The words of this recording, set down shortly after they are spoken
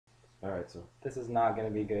Alright, so. This is not gonna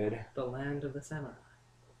be good. The land of the samurai.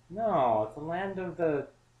 No, it's the land of the.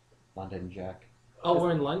 London Jack. Oh,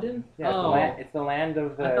 we're in London? Yeah, oh. it's the land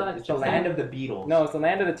of the. I thought it's the Land of the Beatles. No, it's the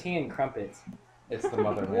land of the tea and crumpets. It's the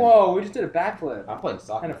motherland. Whoa, we just did a backflip I'm playing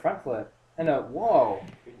soccer. and a front flip and a whoa.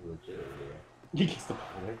 He gets the ball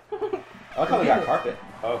away. I like how they got carpet.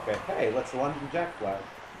 Okay. Hey, let's London Jack flag.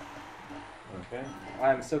 Okay.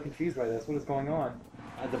 I'm so confused by this. What is going on?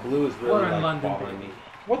 The blue is really We're in like, London, bothering me.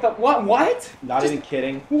 What the what? What? Not even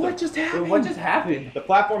kidding. What just happened? What just happened? The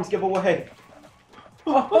platforms give away.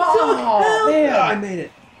 Oh, man. I made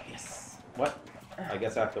it. Yes. What? I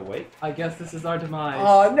guess I have to wait. I guess this is our demise.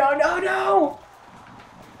 Oh no!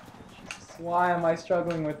 Why am I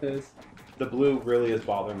struggling with this? The blue really is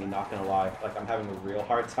bothering me, not gonna lie. Like, I'm having a real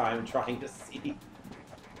hard time trying to see.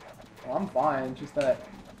 Well, I'm fine. Just that.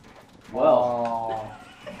 Well.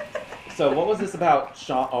 So, what was this about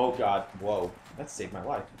Shawn? Oh, God. Whoa. That saved my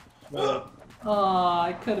life. Oh,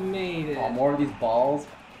 I could have made it. Oh, more of these balls.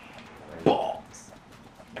 Balls!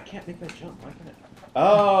 I can't make that jump. Why can't I?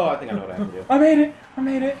 Oh, I think I know what I have to do. I made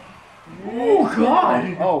it. Oh,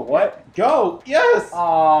 God! Oh, what? Go! Yes!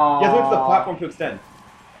 Oh. You have to wait for the platform to extend.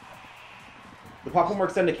 The platform will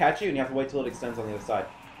extend to catch you, and you have to wait till it extends on the other side.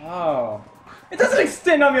 Oh. It doesn't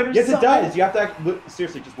extend on the other Yes, side. it does. You have to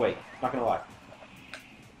seriously, just wait. Not gonna lie.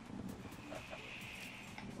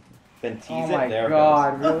 Then tease Oh it. my There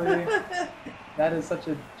God! it goes. Really? That is such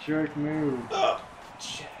a jerk move.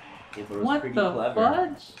 Shit. Yeah, but it was What pretty the clever.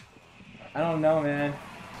 fudge? I don't know, man.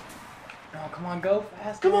 Oh, come on, go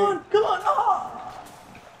faster. Come on! Oh!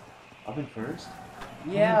 I'm in first.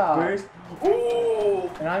 Yeah. First. Ooh!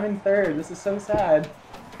 And I'm in third. This is so sad.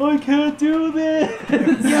 I can't do this!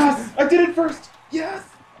 Yes! I did it first! Yes!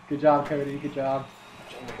 Good job, Cody. Good job.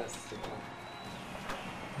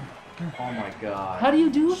 Oh my God. How do you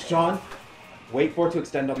do it? Shawn, wait for it to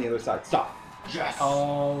extend on the other side. Stop. Yes.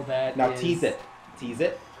 Oh, that Now is... tease it. Tease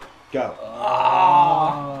it. Go. Oh,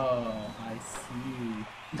 I see.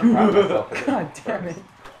 I'm proud of myself. 'cause God it damn works. it.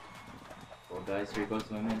 Well, guys, here goes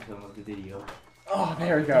the momentum of the video. Oh,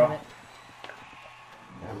 there we go. Now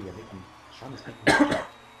we are making. Shawn is making the jump.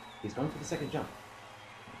 He's going for the second jump.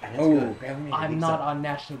 And it's Oh, good. barely made it. I'm not on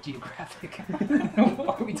National Geographic.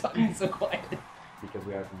 Why are we talking so quiet? Because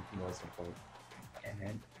we have noise control. And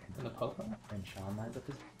then, In the Popo? and Shawn lines up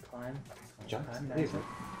his climb. Jump. Climb Please. nicely.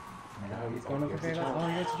 Now he's Oh, going over here's the very fast. jump. Oh,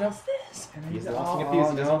 here's the jump. And then He's he's lost a oh, fuse.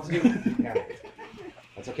 He doesn't know no. what to do. Yeah.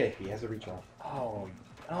 That's okay. He has a reach off. Oh.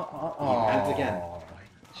 Oh. He has again. My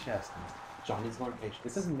chest. John needs to learn patience.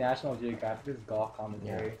 This is National Geographic. This is golf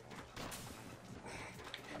commentary.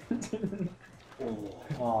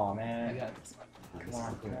 Oh, I man. got this. This Come on, is the come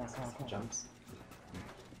on, clearance. come on, come on. Jumps.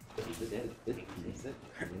 Tease it. Tease it.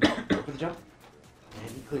 Go for the jump.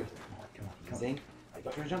 And he clears it. Come on, come on. Zing. Go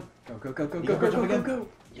for the jump. Go, go, go, go, You go, go go, jump go, go, again. go.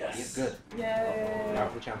 Yes. He's good. Yay. Now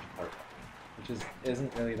for the challenge part. Which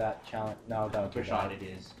isn't really that challenge. No, don't For do Shawn, that. it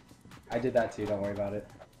is. I did that too. Don't worry about it.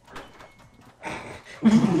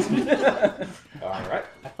 Alright.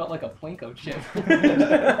 I felt like a Plinko chip.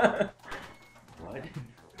 What?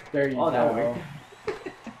 There you Oh, that go. worked.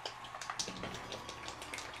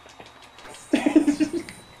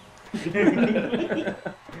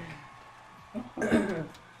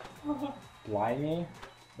 Blimey?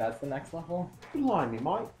 That's the next level? Blimey,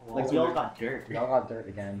 Mike. Like, we all got dirt. We all got dirt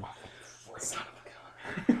again. Son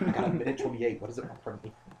of I got a minute 28. What is it from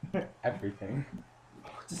me? Everything.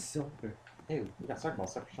 What's a silver? Hey, we got soccer ball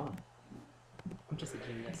stuff for Shawn. I'm just a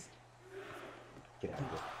genius. Get out of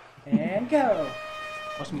here. And go!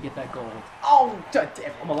 Watch me get that gold. Oh, damn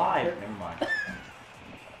it. I'm alive. Never mind.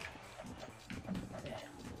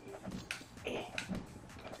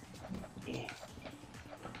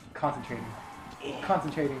 Concentrating.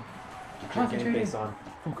 Concentrating. Get your game Concentrating. face on.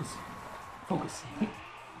 Focus. Focus.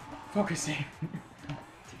 Focusing.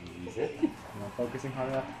 Tease it. I'm not focusing hard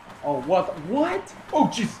enough. Oh, what? What? Oh,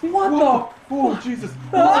 jeez. What the? Oh, Jesus.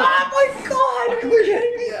 Oh my god! Are you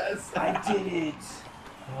kidding me? Yes. I did it.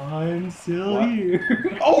 I'm still What?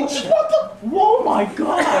 here. Oh, jeez. What the? Oh my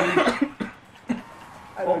God.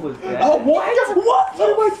 What was that? Oh, what? What? What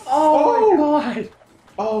am I? Oh my god!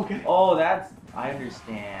 Oh, okay. Oh, that's. I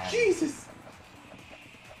understand. Jesus.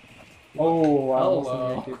 Oh, I almost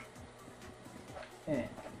Hello. didn't make it. Eh.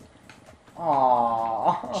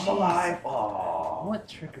 Aww. I'm alive. Oh. What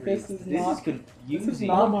trickery This is is this? This not- is confusing. This is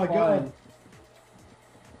not Oh my fun. God.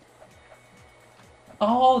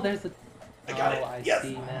 Oh, there's a... I got oh, it. I Yes.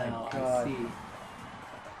 see now. I God. see.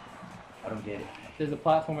 I don't get it. There's a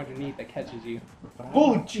platform underneath that catches you.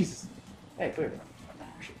 Holy Jesus. Hey, clear. Oh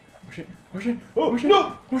shit. Oh shit. Oh, Oh shit. no.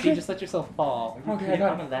 Oh So you shit. just let yourself fall. Okay, I You're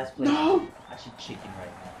got on it. the last place. No. Actually, chicken right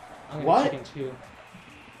now. I'm gonna What? chicken too.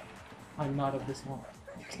 I'm not of this world.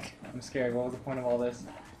 I'm scared. What was the point of all this?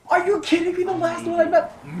 Are you kidding me? The last one I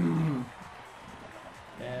met.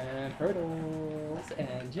 And hurdles,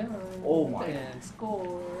 and jump, Oh my. and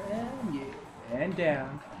score, and yeah. And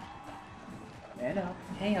down. And up.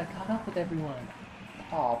 Hey, I caught up with everyone.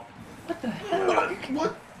 Oh. What the hell?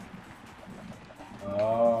 What?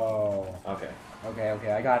 Oh. Okay.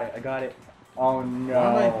 Okay. I got it. Oh no. Why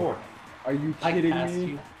am I in fourth? Are you I kidding passed me?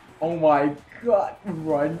 you. Oh my god.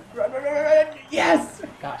 Run. Yes!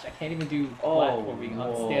 Gosh, I can't even do Oh, platforming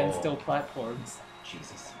on whoa. standstill platforms.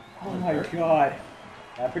 Jesus. Oh my god.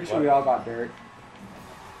 I'm pretty sure we all got dirt.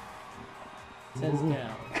 It says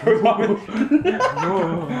down. Come on.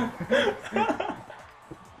 No.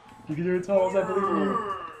 You can do it, Thomas. I believe in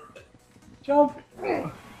you. Jump.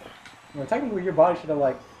 No, technically, your body should have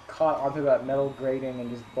like caught onto that metal grating and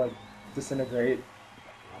just like disintegrate.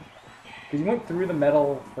 Because you went through the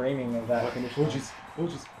metal framing of that finish. Oh jeez. Oh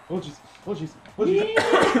jeez. Oh jeez. Oh jeez. Oh jeez.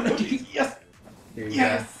 Oh jeez. Yes. There you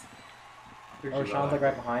Yes. go. Oh, Sean's like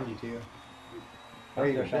right behind you too. There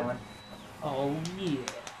you go, Sean. Oh yeah.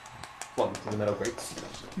 Plug to the metal grates.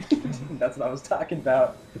 That's what I was talking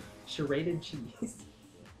about. Charaded cheese.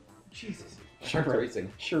 Jesus. Sure.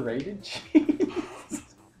 Racing. Charaded cheese.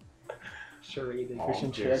 Charaded Oh, fish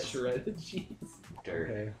and dear. chips. Shredded cheese. Dirt.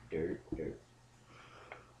 Okay. Dirt.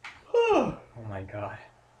 Oh my god.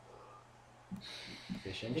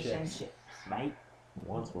 Fish and chips. mate.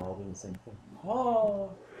 Once we're all doing the same thing.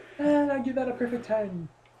 Oh, and I give that a perfect 10.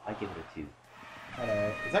 I give it a 2.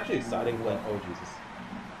 Alright. It's actually exciting when. Oh Jesus.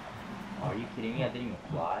 Are you kidding me? I didn't even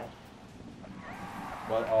fly.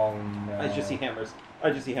 What? Oh no. I just see hammers.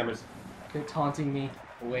 They're taunting me.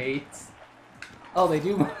 Wait. Oh, they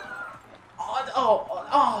do.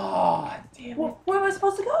 Damn it. Where am I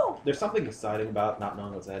supposed to go? There's something exciting about not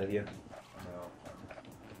knowing what's ahead of you.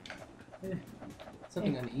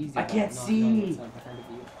 Something uneasy. I about can't not see. knowing what's ahead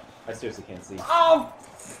of you. I seriously can't see. Oh!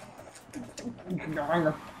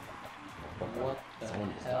 What the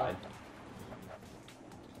Someone just hell? died.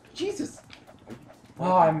 Jesus!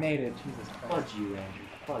 Oh, I made it. Jesus Christ. Fudge you, Andrew.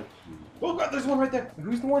 Fudge you. Oh god, there's one right there!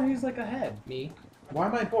 Who's the one who's like ahead? Me? Why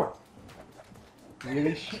am I in fourth?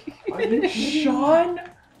 Really? Are you Sean? I'm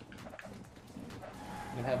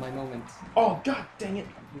gonna have my moments. Oh god dang it!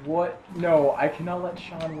 What? No, I cannot let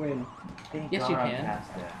Sean win. Thank Yes, God you I'm can.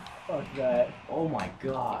 past that. Fuck that. Oh my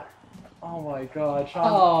God. Oh my god, Sean.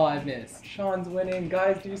 Oh, I missed. Sean's winning.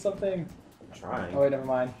 Guys, do something. I'm trying. Oh wait, never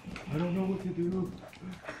mind. I don't know what to do.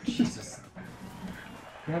 Jesus.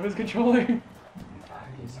 Grab his controller.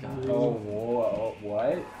 This guy. Oh, whoa,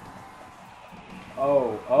 what?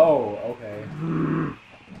 Oh, okay.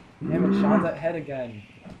 Damn it, Sean's ahead again.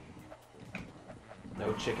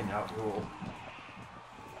 No chicken out rule.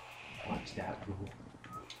 Watch that rule.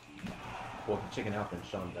 Well, if chicken out, then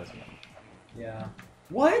Shawn doesn't. Yeah.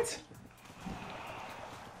 What?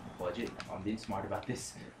 Budget. I'm being smart about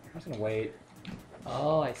this. I'm just gonna wait.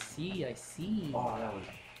 Oh, I see. Oh, that was.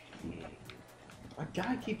 Yeah. A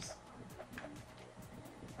guy keeps.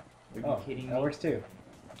 Are you Oh, kidding that me? works too.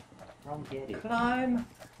 I don't get it. Climb,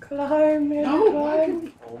 man, No! Why climb.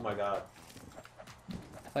 can... Oh my god.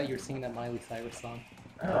 I thought you were singing that Miley Cyrus song.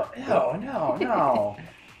 Oh, no.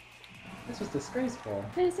 This was disgraceful.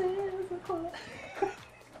 This is a club.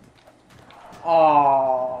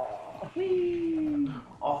 Oh.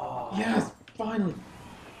 Oh. Yes! Finally!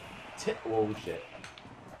 Oh shit.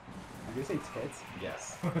 Did you say tits?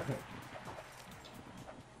 Yes.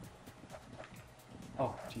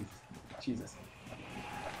 Oh, Jesus.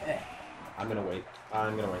 I'm gonna wait. Oh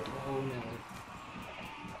no.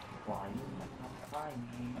 Flying,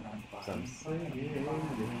 I'm Some-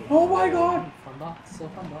 Oh my god! Fun box, so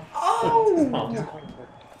fun box. Oh! Sounds-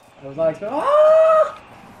 I was not expecting. Ah!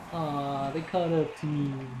 Aw, they caught up to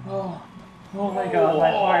me. Oh my god,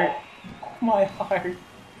 my heart. My heart.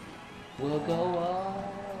 We'll go on.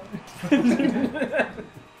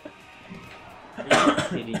 Are you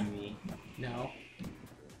kidding me? No.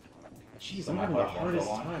 Jeez, I'm I'm having having the the hardest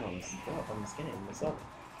hardest time on this game myself.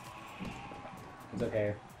 It's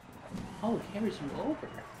okay. Oh, it carries you over.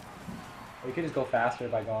 Or you could just go faster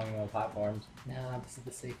by going on platforms. Nah, this is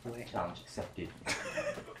the safe way. Challenge accepted.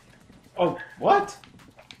 Oh, what?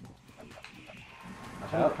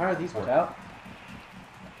 Watch out. How are these Watch work? out.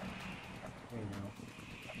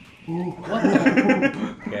 There you What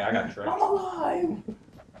the? Okay, I got tricked. go. alive!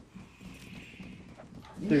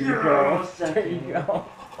 There you go. There you go.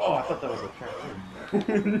 Oh, I thought that was a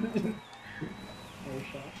trap.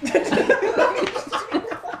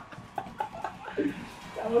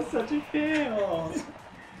 That was such a fail.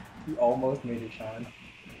 You almost made it, Sean.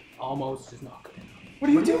 Almost is not good enough. What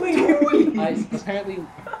are you doing? I apparently.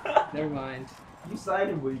 Never mind. You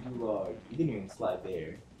slided way too long. You didn't even slide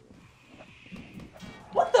there.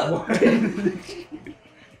 What the?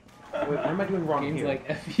 Wait, what am I doing wrong Game's here? like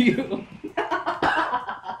F you.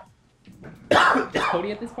 Is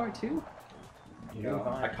Cody at this part too? You know,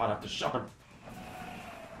 I caught up to Shawn.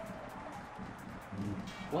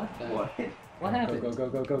 What the? What? What happened? Go.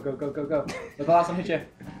 Let the last one hit you.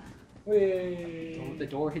 Whee. Don't let the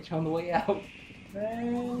door hit you on the way out.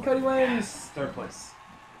 And Cody wins. Third place.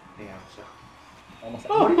 Damn, Shawn. Almost.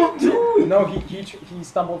 Oh, What are you doing? No, he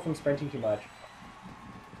stumbled from sprinting too much.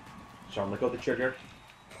 Shawn, let go of the trigger.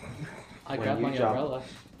 I When grabbed you my jump. umbrella.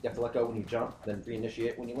 You have to let go when you jump, then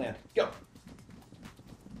reinitiate when you land. Go!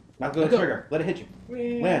 Now go to the trigger. Let it hit you.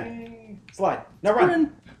 Whee. Land. Slide. Now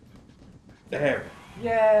run! There.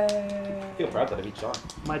 Yay. I feel proud that I beat Shawn.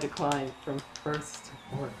 My decline from first to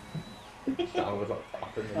fourth. Shawn was like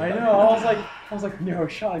talking. I know. I was like, no,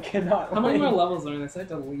 Shawn cannot. How many win. more levels are in this? I have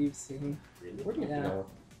to leave soon. Really? Where do you Yeah. go?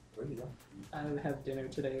 Where you go? I have dinner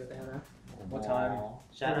today with Anna. What time?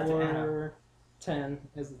 Shout out to Anna. 4:10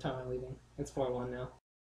 is the time I'm leaving. It's 4:01 now.